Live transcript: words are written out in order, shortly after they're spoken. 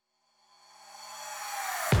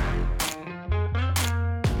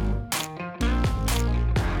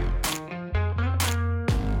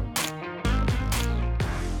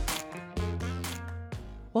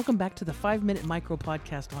Welcome back to the 5-Minute Micro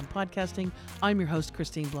Podcast on podcasting. I'm your host,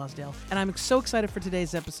 Christine Blosdale, and I'm so excited for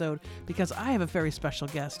today's episode because I have a very special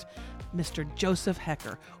guest, Mr. Joseph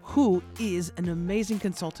Hecker, who is an amazing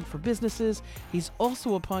consultant for businesses. He's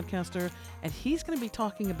also a podcaster, and he's going to be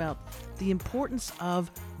talking about the importance of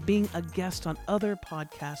being a guest on other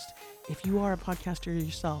podcasts. If you are a podcaster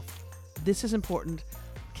yourself, this is important.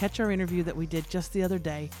 Catch our interview that we did just the other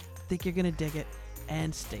day. I think you're going to dig it,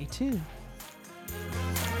 and stay tuned.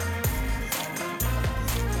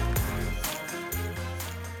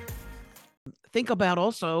 Think about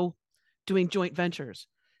also doing joint ventures.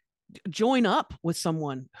 Join up with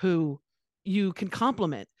someone who you can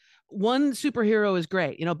complement. One superhero is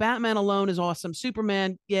great. Batman alone is awesome.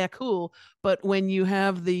 Superman, yeah, cool. But when you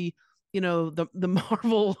have the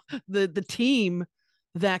Marvel, the team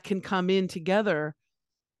that can come in together,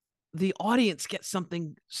 the audience gets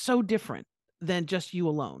something so different than just you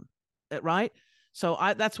alone, right? So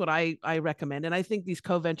that's what I recommend. And I think these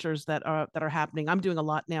co-ventures that are happening, I'm doing a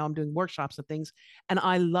lot now. I'm doing workshops and things, and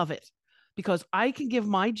I love it because I can give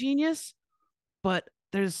my genius, but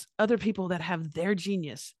there's other people that have their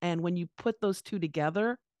genius. And when you put those two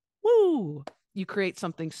together, woo, you create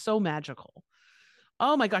something so magical.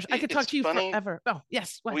 Oh my gosh, I could talk to you forever. Oh,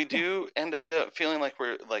 yes. What? We do end up feeling like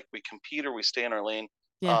we compete or we stay in our lane.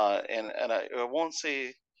 Yeah. And I won't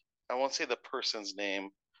say the person's name.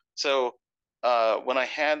 So when I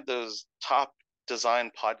had those top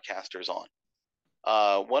design podcasters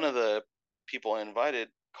on, one of the people I invited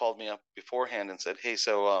called me up beforehand and said, "Hey,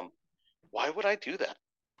 so why would I do that?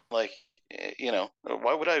 Like,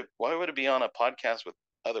 why would I be on a podcast with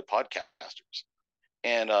other podcasters?"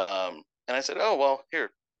 And I said, "Oh, well,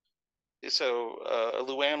 here." So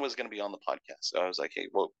Luann was going to be on the podcast. So I was like, "Hey,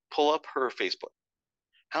 well, pull up her Facebook.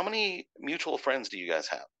 How many mutual friends do you guys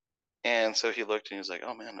have?" And so he looked and he was like,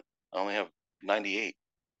 "Oh man, I only have 98."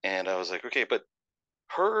 And I was like, "Okay, but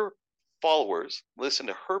her followers listen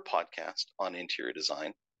to her podcast on interior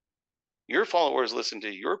design. Your followers listen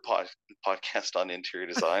to your podcast on interior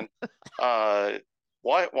design. Why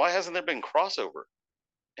hasn't there been crossover?"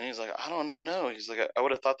 And he's like, "I don't know." He's like, "I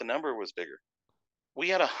would have thought the number was bigger." We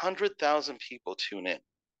had 100,000 people tune in.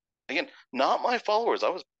 Again, not my followers. I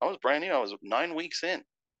was brand new. I was 9 weeks in,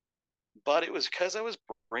 but it was because I was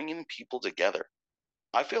bringing people together.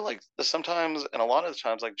 I feel like sometimes, and a lot of the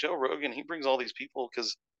times, like Joe Rogan, he brings all these people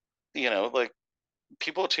because, like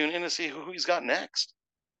people tune in to see who he's got next.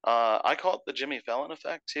 I call it the Jimmy Fallon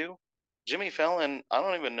effect too. Jimmy Fallon, I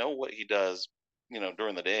don't even know what he does,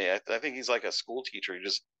 during the day. I think he's like a school teacher. He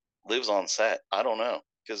just lives on set. I don't know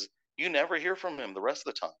because you never hear from him the rest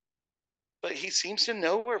of the time. But he seems to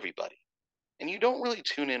know everybody. And you don't really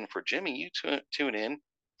tune in for Jimmy. You tune in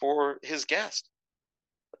for his guest.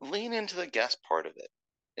 Lean into the guest part of it.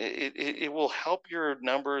 It will help your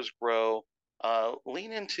numbers grow.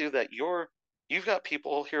 Lean into that. You've got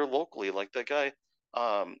people here locally, like the guy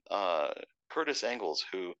Curtis Engels,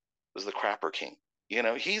 who was the Crapper King.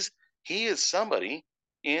 He is somebody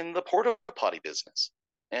in the porta potty business,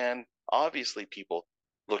 and obviously people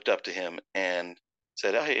looked up to him and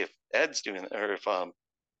said, "Hey, if Ed's doing that, or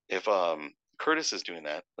if Curtis is doing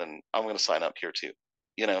that, then I'm going to sign up here too."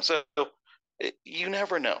 So you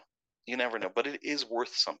never know. You never know, but it is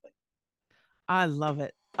worth something. I love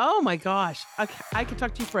it. Oh my gosh. I could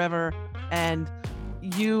talk to you forever, and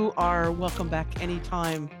you are welcome back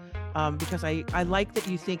anytime because I like that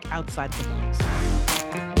you think outside the box.